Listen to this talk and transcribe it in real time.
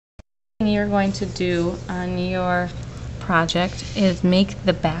You're going to do on your project is make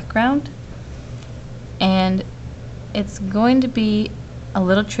the background, and it's going to be a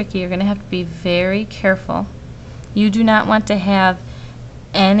little tricky. You're going to have to be very careful. You do not want to have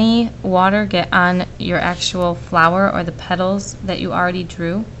any water get on your actual flower or the petals that you already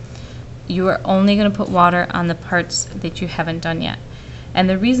drew. You are only going to put water on the parts that you haven't done yet. And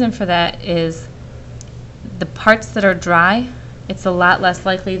the reason for that is the parts that are dry, it's a lot less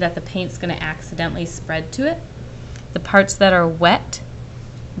likely that the paint's going to accidentally spread to it. The parts that are wet,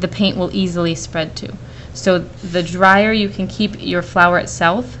 the paint will easily spread to. So the drier you can keep your flower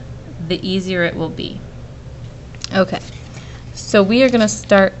itself, the easier it will be. Okay, so we are going to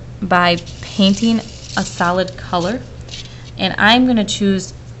start by painting a solid color, and I'm going to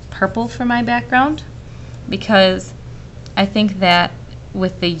choose purple for my background because I think that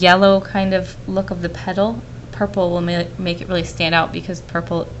with the yellow kind of look of the petal, purple will make it really stand out because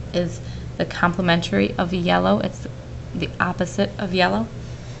purple is the complementary of yellow. It's the opposite of yellow.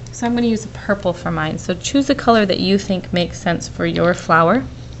 So I'm going to use purple for mine. So choose a color that you think makes sense for your flower.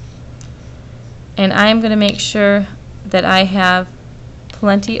 And I'm going to make sure that I have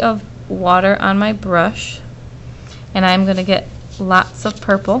plenty of water on my brush. And I'm going to get lots of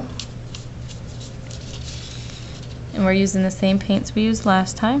purple. And we're using the same paints we used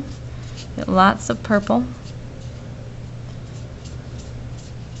last time. Get lots of purple.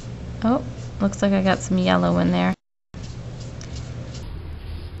 Oh, looks like I got some yellow in there.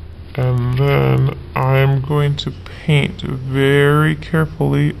 And then I'm going to paint very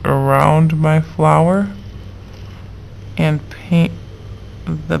carefully around my flower and paint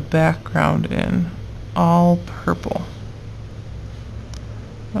the background in all purple.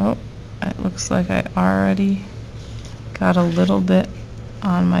 Oh, it looks like I already got a little bit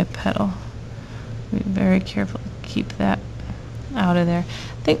on my petal. Be very careful to keep that out of there.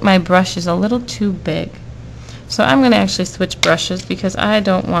 I think my brush is a little too big. So I'm going to actually switch brushes because I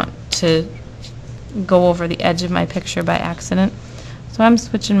don't want to go over the edge of my picture by accident. So I'm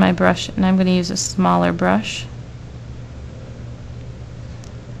switching my brush and I'm going to use a smaller brush.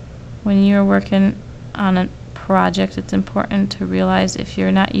 When you're working on a project, it's important to realize if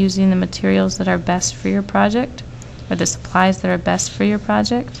you're not using the materials that are best for your project or the supplies that are best for your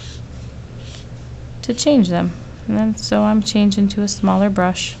project, to change them. And then so I'm changing to a smaller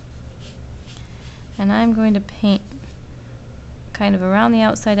brush. And I'm going to paint kind of around the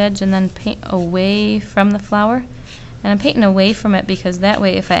outside edge and then paint away from the flower. And I'm painting away from it because that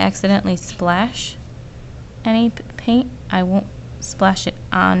way if I accidentally splash any paint, I won't splash it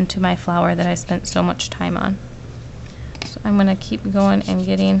onto my flower that I spent so much time on. So I'm going to keep going and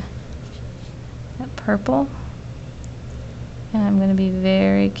getting that purple. And I'm going to be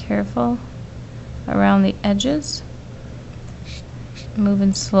very careful around the edges.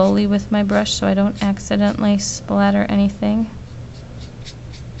 Moving slowly with my brush so I don't accidentally splatter anything.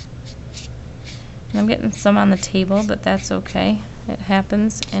 And I'm getting some on the table, but that's okay. It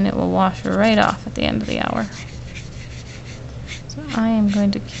happens and it will wash right off at the end of the hour. So I am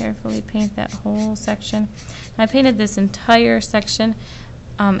going to carefully paint that whole section. I painted this entire section,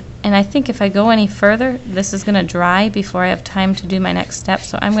 and I think if I go any further, this is going to dry before I have time to do my next step.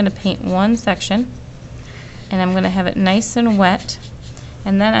 So I'm going to paint one section, and I'm going to have it nice and wet.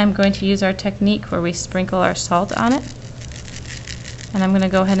 And then I'm going to use our technique where we sprinkle our salt on it. And I'm going to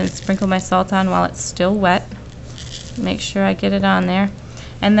go ahead and sprinkle my salt on while it's still wet. Make sure I get it on there.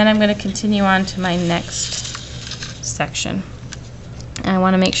 And then I'm going to continue on to my next section. And I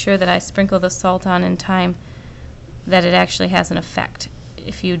want to make sure that I sprinkle the salt on in time that it actually has an effect.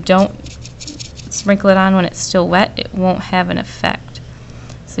 If you don't sprinkle it on when it's still wet, it won't have an effect.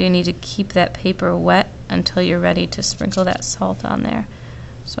 So you need to keep that paper wet until you're ready to sprinkle that salt on there.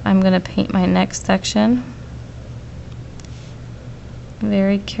 So I'm going to paint my next section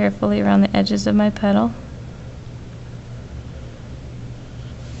very carefully around the edges of my petal.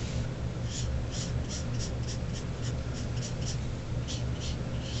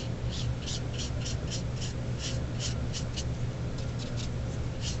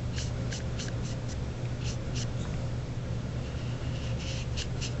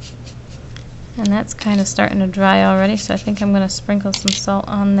 And that's kind of starting to dry already, so I think I'm going to sprinkle some salt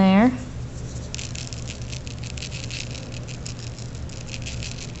on there.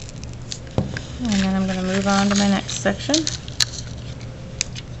 And then I'm going to move on to my next section.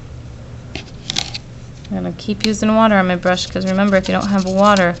 I'm going to keep using water on my brush because remember, if you don't have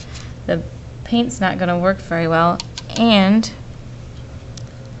water, the paint's not going to work very well, and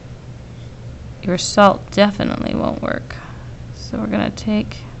your salt definitely won't work. So we're going to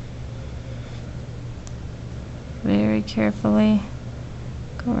take very carefully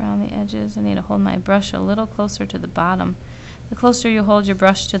Go around the edges. I need to hold my brush a little closer to the bottom. The closer you hold your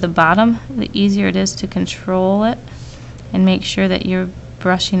brush to the bottom, the easier it is to control it and make sure that you're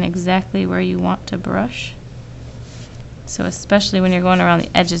brushing exactly where you want to brush. So especially when you're going around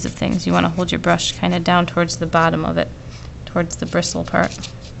the edges of things, you want to hold your brush kind of down towards the bottom of it, towards the bristle part.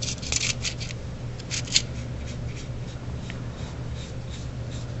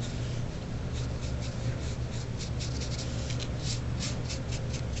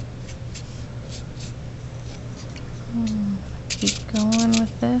 Keep going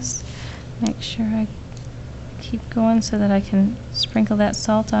with this. Make sure I keep going so that I can sprinkle that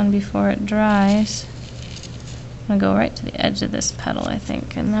salt on before it dries. I'm going to go right to the edge of this petal, I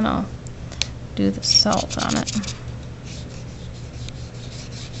think, and then I'll do the salt on it.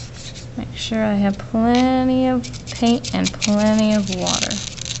 Make sure I have plenty of paint and plenty of water.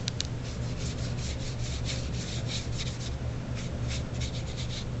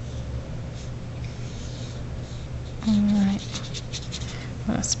 Alright. I'm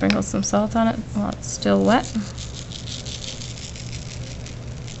going to sprinkle some salt on it while it's still wet.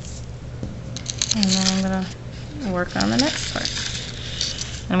 And then I'm going to work on the next part.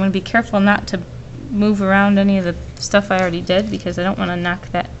 I'm going to be careful not to move around any of the stuff I already did because I don't want to knock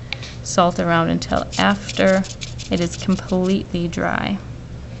that salt around until after it is completely dry.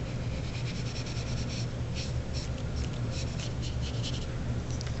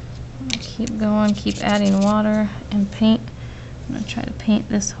 Keep going, keep adding water and paint. I'm going to try to paint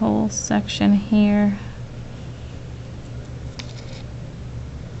this whole section here.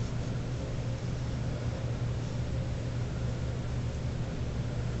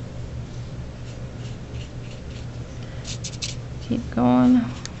 Keep going.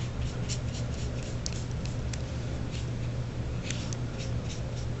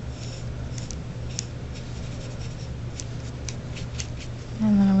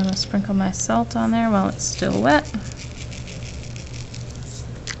 And then I'm going to sprinkle my salt on there while it's still wet.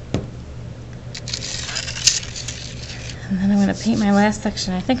 And then I'm going to paint my last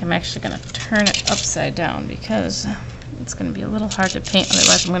section. I think I'm actually going to turn it upside down because it's going to be a little hard to paint,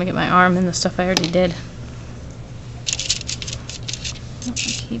 otherwise I'm going to get my arm in the stuff I already did.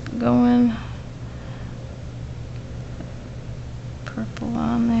 Keep going. Purple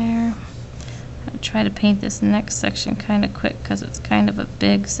on there. I'm try to paint this next section kind of quick because it's kind of a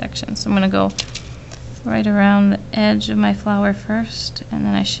big section. So I'm going to go right around the edge of my flower first, and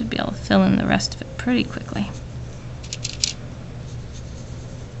then I should be able to fill in the rest of it pretty quickly.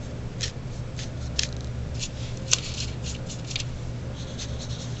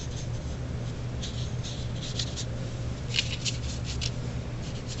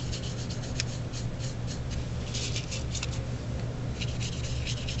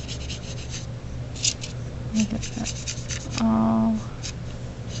 Get that all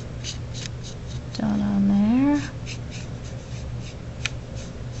done on there.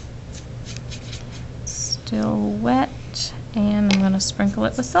 Still wet, and I'm going to sprinkle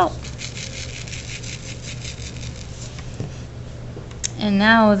it with salt. And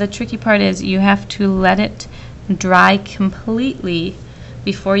now the tricky part is you have to let it dry completely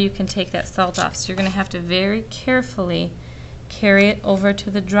before you can take that salt off. So you're going to have to very carefully carry it over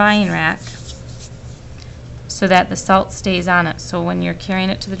to the drying rack so that the salt stays on it. So when you're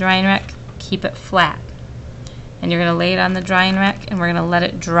carrying it to the drying rack, keep it flat. And you're going to lay it on the drying rack, and we're going to let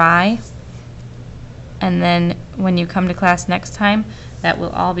it dry. And then when you come to class next time, that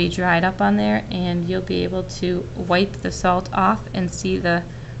will all be dried up on there, and you'll be able to wipe the salt off and see the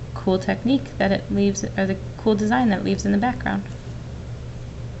cool technique that it leaves, or the cool design that it leaves in the background.